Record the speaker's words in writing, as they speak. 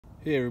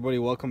Hey everybody,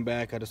 welcome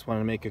back. I just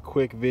wanted to make a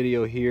quick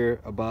video here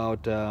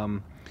about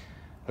a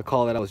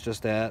call that I was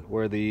just at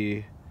where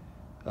the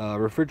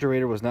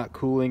refrigerator was not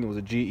cooling. It was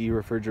a GE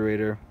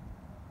refrigerator,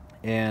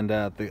 and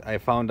I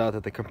found out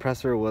that the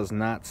compressor was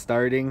not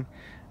starting.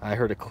 I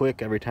heard a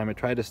click every time I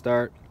tried to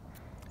start,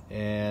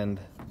 and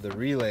the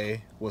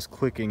relay was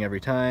clicking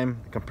every time.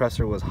 The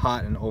compressor was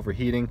hot and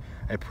overheating.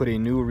 I put a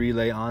new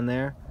relay on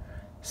there,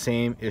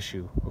 same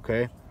issue.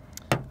 Okay.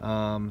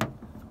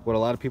 What a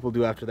lot of people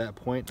do after that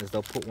point is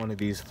they'll put one of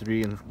these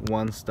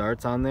 3-in-1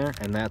 starts on there,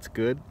 and that's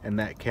good, and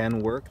that can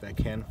work, that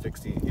can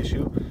fix the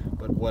issue.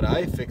 But what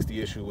I fixed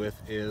the issue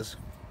with is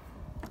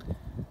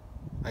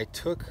I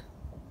took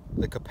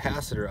the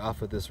capacitor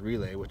off of this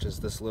relay, which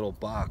is this little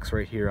box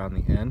right here on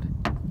the end.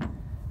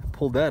 I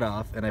pulled that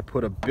off and I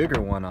put a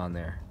bigger one on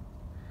there.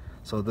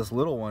 So this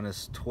little one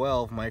is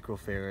 12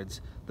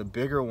 microfarads. The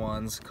bigger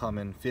ones come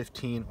in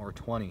 15 or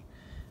 20.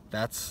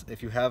 That's,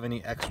 if you have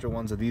any extra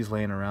ones of these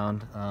laying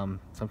around,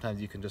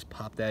 sometimes you can just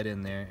pop that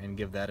in there and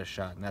give that a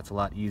shot, and that's a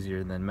lot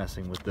easier than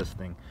messing with this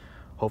thing.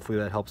 Hopefully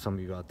that helps some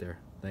of you out there.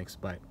 Thanks,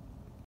 bye.